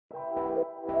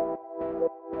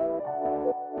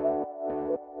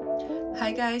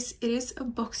Hi guys, it is a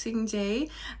Boxing Day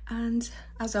and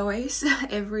as always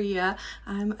every year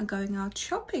I'm going out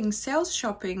shopping, sales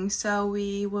shopping, so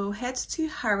we will head to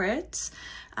Harrods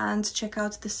and check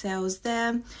out the sales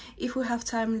there. If we have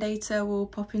time later we'll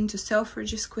pop into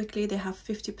Selfridges quickly. They have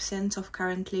 50% off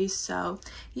currently. So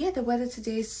yeah, the weather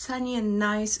today is sunny and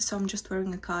nice, so I'm just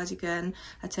wearing a cardigan,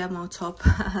 a thermal top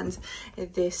and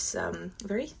this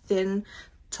very thin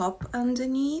top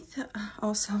underneath,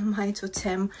 also my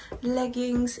Totem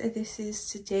leggings. This is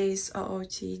today's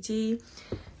OOTD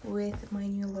with my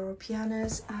new Loro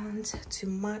Pianas, and to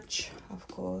match, of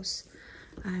course,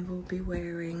 I will be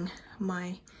wearing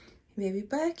my baby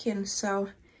Birkin. So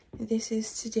this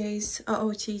is today's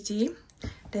OOTD.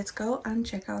 Let's go and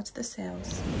check out the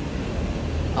sales.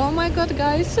 Oh my god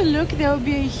guys, so look, there will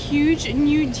be a huge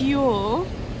new Dior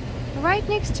right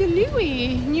next to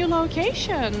Louis, new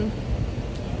location.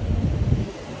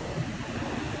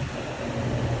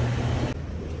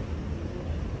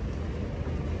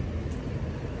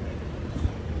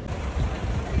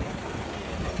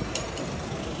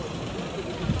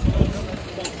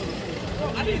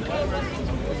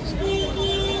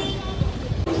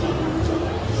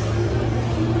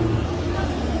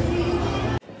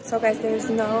 So guys, there is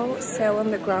no sale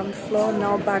on the ground floor,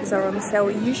 no bags are on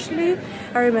sale. Usually,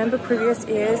 I remember previous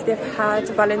years they've had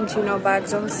Valentino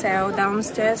bags on sale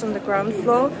downstairs on the ground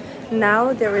floor.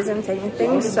 Now there isn't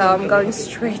anything, so I'm going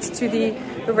straight to the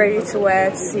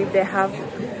ready-to-wear to see if they have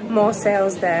more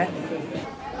sales there.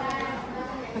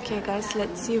 Okay guys,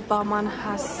 let's see if Balmain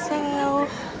has sale.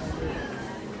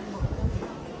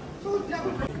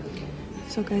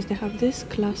 So guys, they have this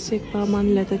classic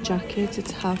Balmain leather jacket.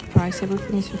 It's half price,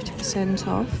 everything is 50%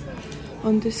 off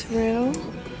on this rail.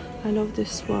 I love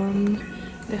this one.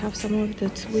 They have some of the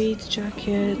tweed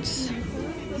jackets.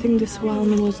 I think this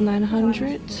one was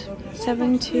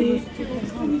 970.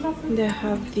 They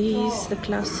have these, the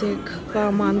classic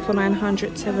Balmain for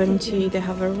 970. They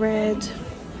have a red.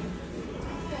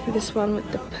 This one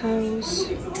with the pearls.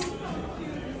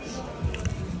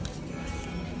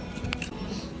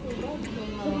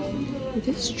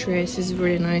 This dress is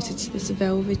really nice. It's this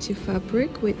velvety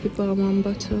fabric with the Balmain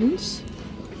buttons.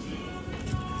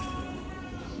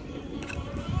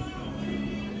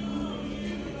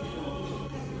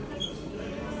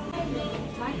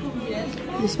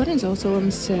 This one is also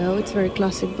on sale. It's very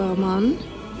classic Balmain.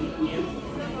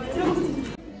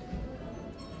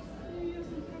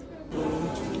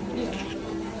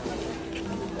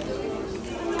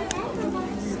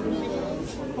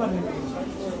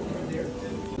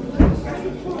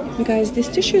 Guys, this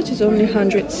t-shirt is only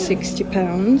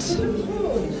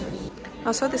 £160.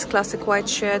 Also this classic white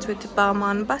shirt with the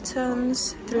Balmain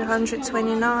buttons,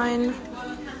 £329.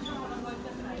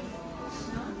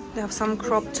 They have some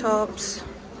crop tops.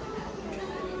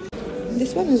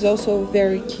 This one is also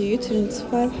very cute and it's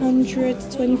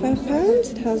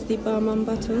 £525. It has the Balmain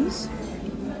buttons.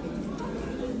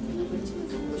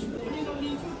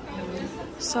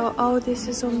 So all this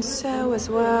is on sale as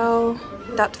well.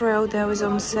 That rail there is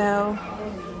on sale.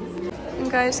 And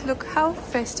guys, look how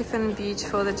festive and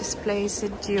beautiful the display is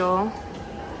at Dior.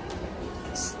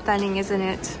 Stunning, isn't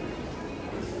it?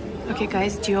 Okay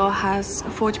guys, Dior has a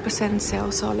 40%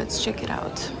 sale, so let's check it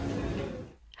out.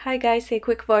 Hi guys, a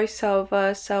quick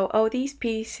voiceover. So all these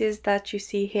pieces that you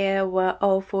see here were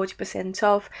all 40%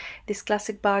 off. This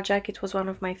classic bar jacket was one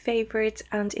of my favorites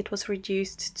and it was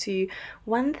reduced to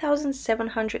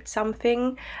 1,700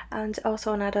 something. And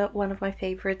also another one of my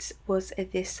favorites was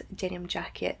this denim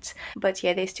jacket. But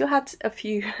yeah, they still had a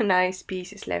few nice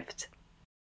pieces left.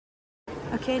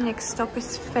 Okay, next stop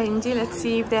is Fendi. Let's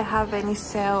see if they have any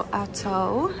sale at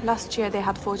all. Last year they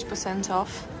had 40%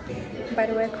 off. By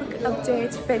the way, quick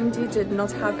update, Fendi did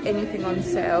not have anything on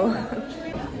sale.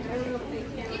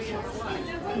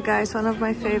 Guys, one of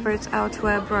my favorite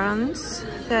outwear brands,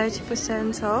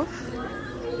 30% off.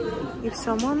 If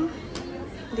someone,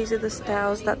 these are the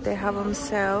styles that they have on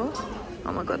sale.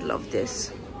 Oh my god, love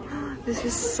this. This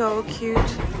is so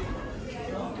cute.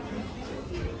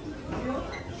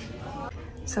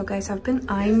 So guys, I've been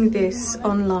eyeing this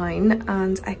online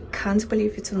and I can't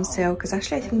believe it's on sale because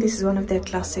actually I think this is one of their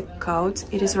classic coats.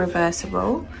 It is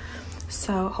reversible,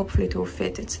 so hopefully it will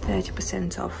fit. It's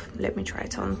 30% off. Let me try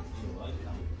it on.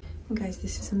 Guys,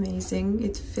 this is amazing.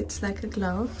 It fits like a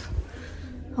glove.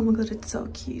 Oh my god, it's so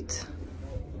cute.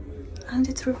 And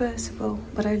it's reversible,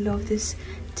 but I love this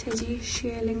teddy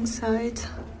shearling side.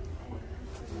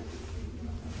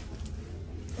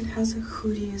 It has a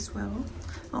hoodie as well.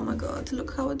 Oh my god,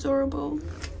 look how adorable.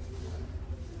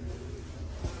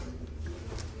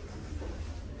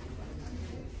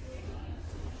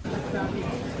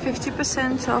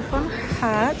 50% off on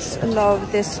hats. I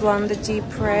love this one, the deep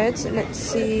red. Let's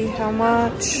see how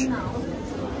much.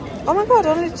 Oh my god,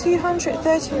 only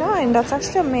 239. That's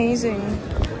actually amazing.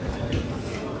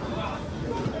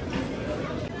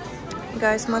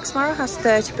 Guys, MaxMara has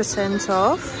 30%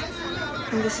 off.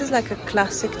 And this is like a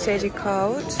classic teddy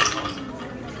coat.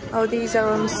 Oh, these are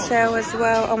on sale as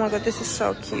well. Oh my god, this is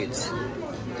so cute.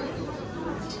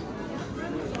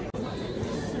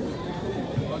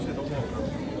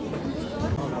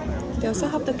 They also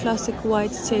have the classic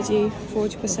white teddy,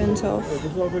 40% off.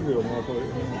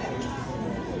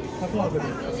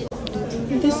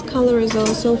 This color is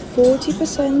also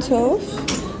 40% off.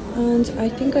 And I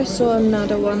think I saw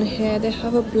another one here. They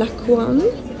have a black one,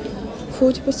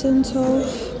 40%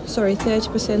 off. Sorry,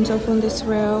 30% off on this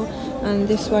rail. And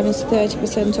this one is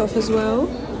 30% off as well.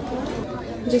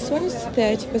 This one is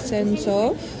 30%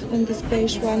 off. And this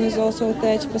beige one is also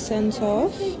 30%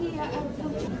 off.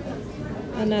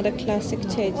 Another classic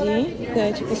teddy,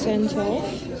 30%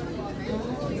 off.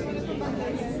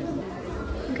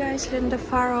 Guys, Linda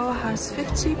Farrow has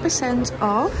 50%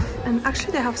 off, and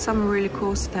actually they have some really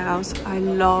cool styles. I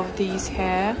love these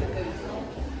here.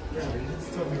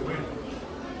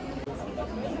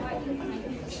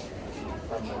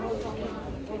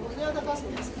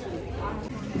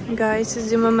 Guys,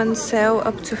 Zimmermann sale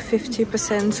up to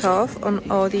 50% off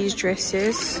on all these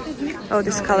dresses. Oh,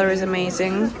 this color is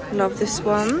amazing. Love this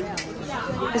one.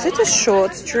 Is it a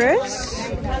short dress?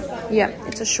 Yeah,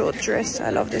 it's a short dress.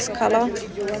 I love this color.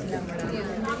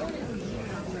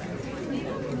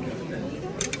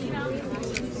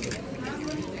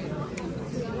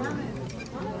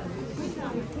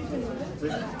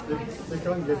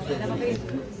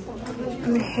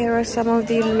 And here are some of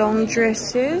the long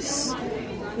dresses.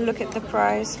 Look at the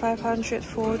price,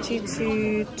 540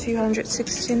 to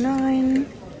 269.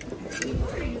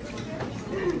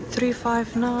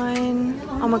 359.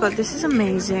 Oh my god, this is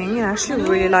amazing. I actually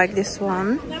really like this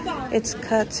one. It's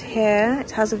cut here.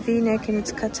 It has a V-neck and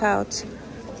it's cut out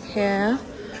here.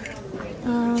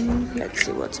 Let's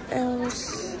see what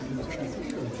else.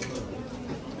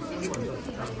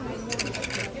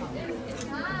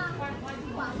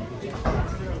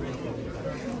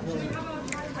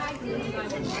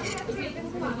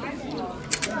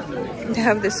 They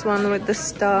have this one with the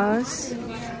stars.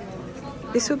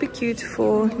 This will be cute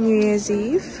for New Year's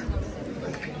Eve.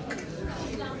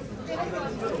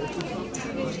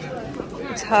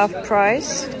 It's half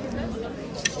price.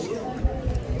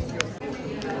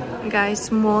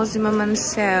 Guys, more Zimmermann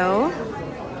sale.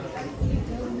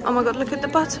 Oh my god, look at the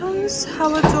buttons.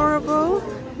 How adorable.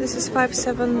 This is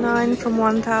 579 from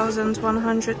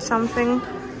 1,100 something.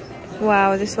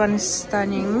 Wow, this one is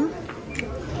stunning.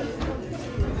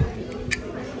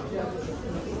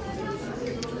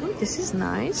 This is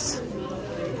nice.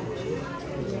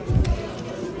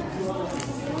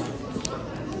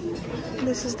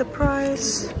 This is the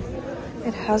price.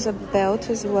 It has a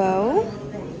belt as well.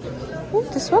 Oh,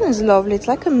 this one is lovely. It's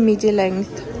like a midi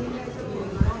length.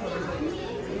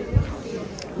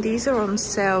 These are on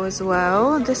sale as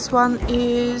well. This one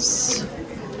is...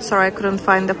 Sorry, I couldn't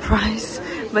find the price,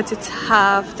 but it's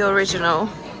half the original.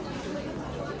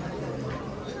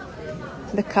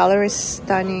 The color is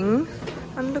stunning.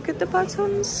 And look at the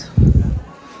buttons.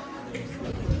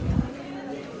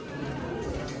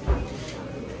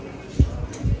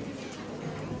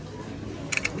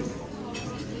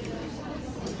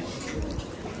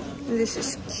 This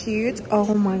is cute.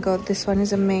 Oh my god, this one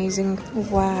is amazing.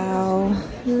 Wow,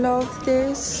 love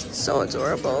this. So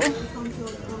adorable.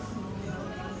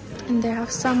 And they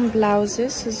have some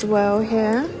blouses as well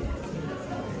here.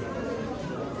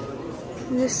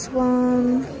 This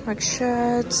one, like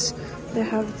shirts. They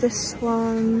have this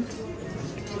one.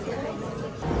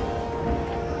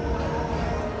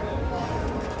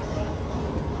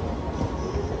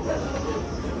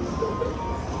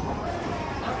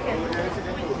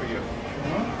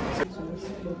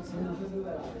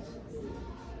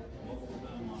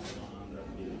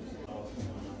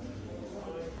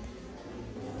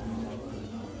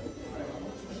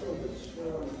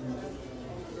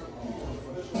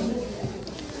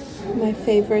 My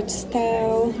favorite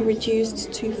style,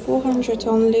 reduced to 400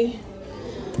 only.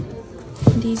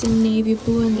 These in navy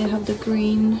blue and they have the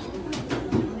green.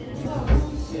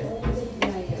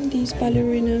 These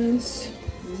ballerinas,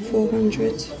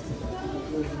 400.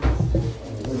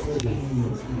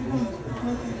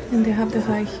 And they have the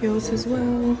high heels as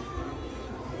well.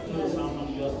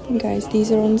 And guys,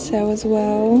 these are on sale as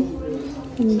well.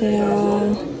 And they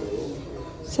are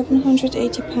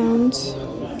 £780.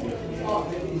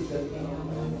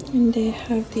 And they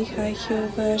have the high heel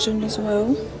version as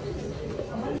well.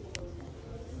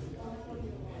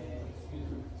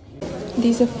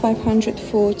 These are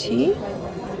 540.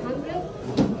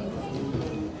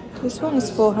 This one is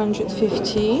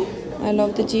 450. I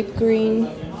love the deep green.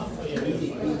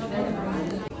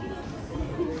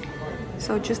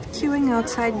 So just queuing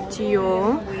outside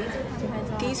Dior.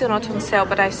 These are not on sale,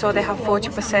 but I saw they have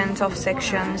 40% off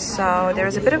sections, so there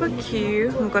is a bit of a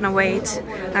queue. I'm gonna wait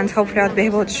and hopefully I'll be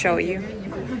able to show you.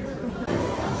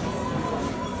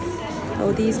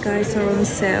 Oh, these guys are on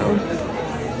sale.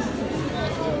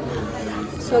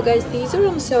 So guys, these are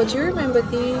on sale. Do you remember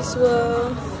these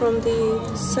were from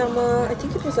the summer? I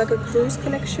think it was like a cruise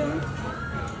collection.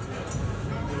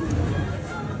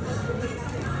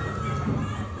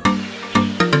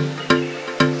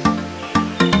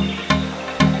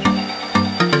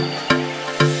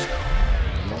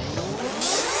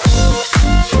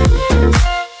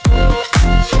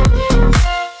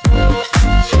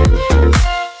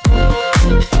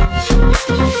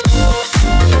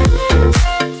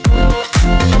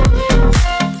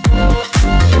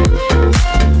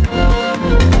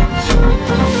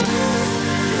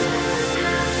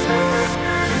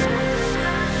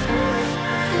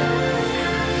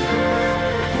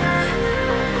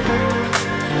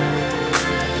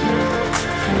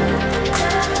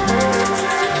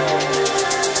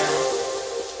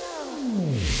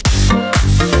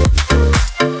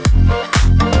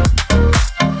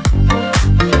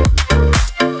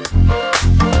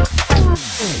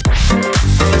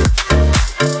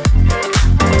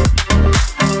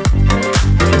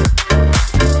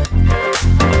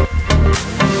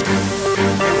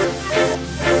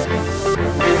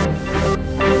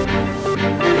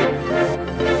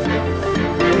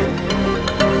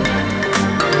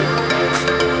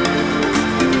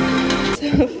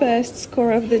 First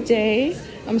score of the day.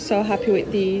 I'm so happy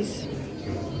with these.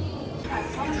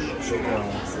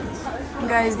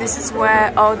 Guys, this is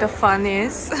where all the fun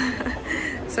is.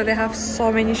 So they have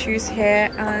so many shoes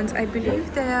here, and I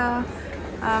believe they are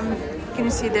can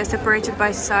you see they're separated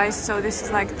by size, so this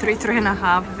is like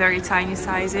 3.5 very tiny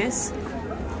sizes.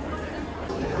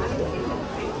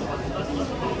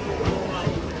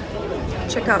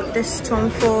 Check out this Tom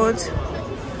Ford.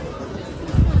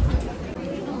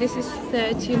 This is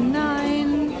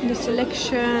 39, the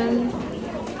selection,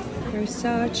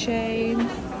 Versace,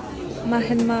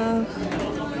 MaxMara.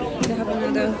 They have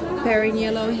another pair in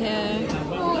yellow here.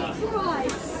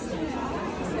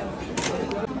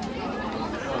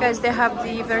 Guys, they have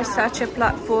the Versace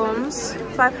platforms,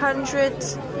 500,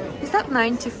 is that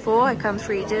 94? I can't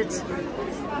read it.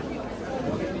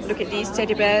 Look at these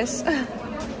teddy bears.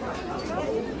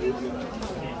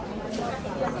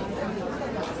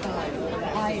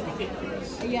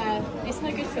 Yeah, it's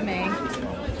no good for me.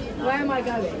 Where am I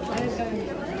going? Where am I going?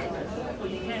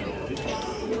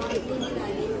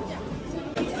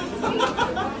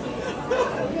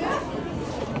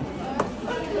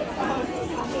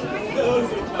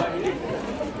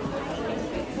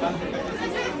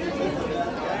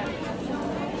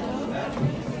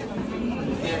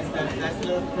 That's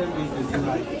the reason you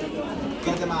like.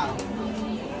 Get them out.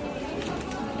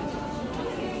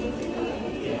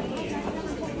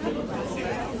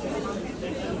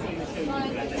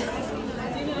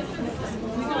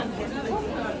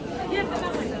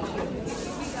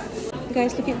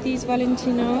 Guys, look at these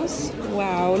Valentinos.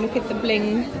 Wow, look at the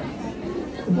bling.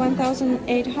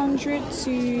 1,800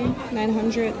 to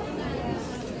 900.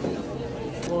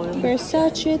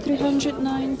 Versace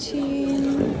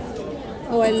 319.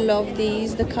 Oh, I love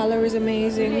these. The color is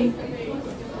amazing.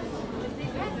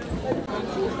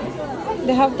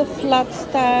 They have the flat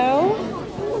style.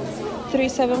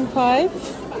 375.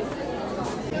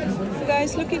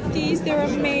 Guys, look at these. They're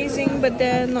amazing, but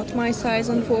they're not my size,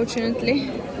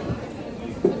 unfortunately.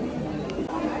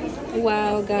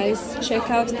 Wow, guys, check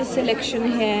out the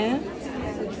selection here.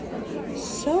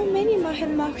 So many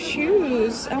MaxMara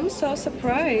shoes. I'm so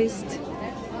surprised.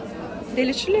 They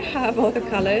literally have all the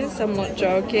colors. I'm not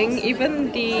joking.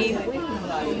 Even the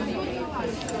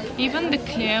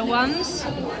clear ones.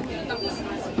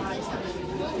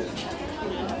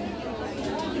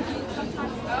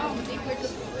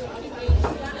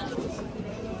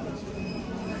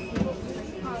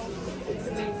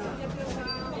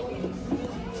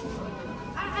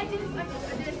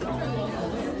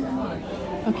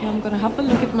 Okay, I'm gonna have a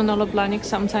look at Manolo Blahnik.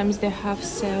 Sometimes they have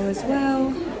sale as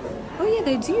well. Oh yeah,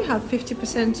 they do have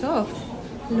 50% off.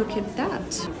 Look at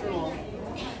that.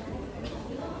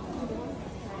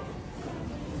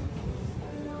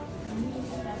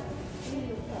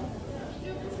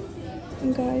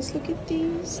 And guys, look at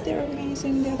these. They're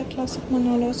amazing. They're the classic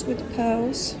Manolos with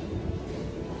pearls.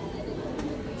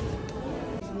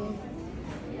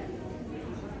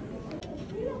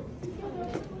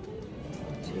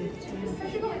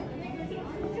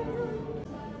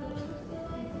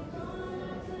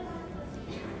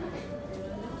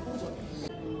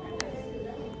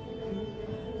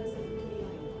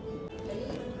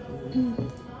 Guys,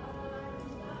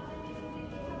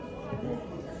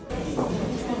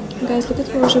 look at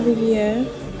Roger Vivier.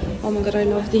 Oh my god, I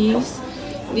love these.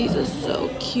 These are so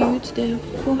cute. They're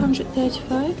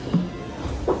 435.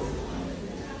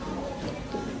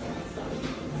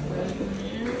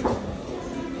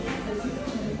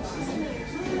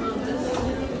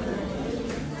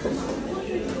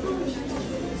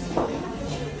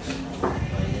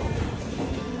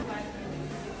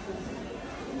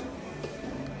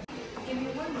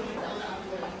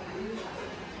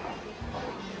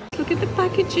 Look at the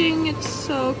packaging, it's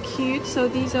so cute. So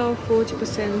these are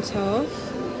 40%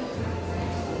 off.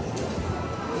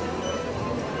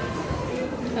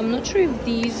 I'm not sure if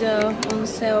these are on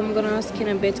sale. I'm gonna ask in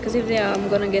a bit, because if they are, I'm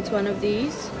gonna get one of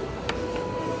these.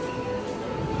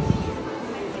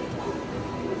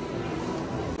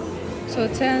 So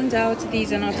it turned out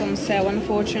these are not on sale,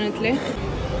 unfortunately.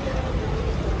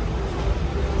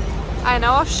 I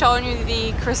know I've shown you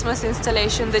the Christmas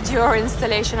installation, the Dior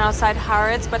installation outside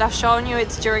Harrods, but I've shown you it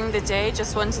during the day.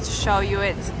 Just wanted to show you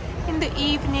it in the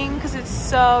evening because it's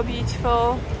so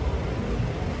beautiful.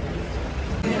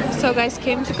 So guys,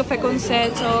 came to Caffè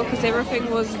Concerto because everything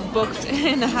was booked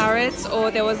in Harrods, or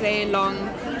there was a long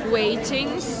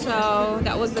waiting, so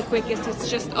that was the quickest. It's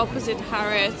just opposite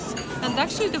Harrods, and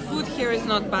actually the food here is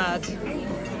not bad.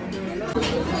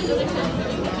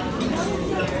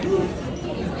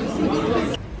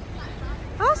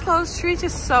 Oslo Street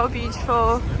is so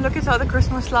beautiful. Look at all the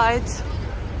Christmas lights.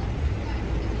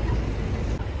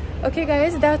 Okay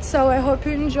guys, that's all. I hope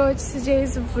you enjoyed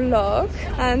today's vlog,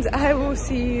 and I will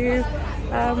see you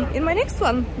in my next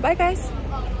one. Bye guys.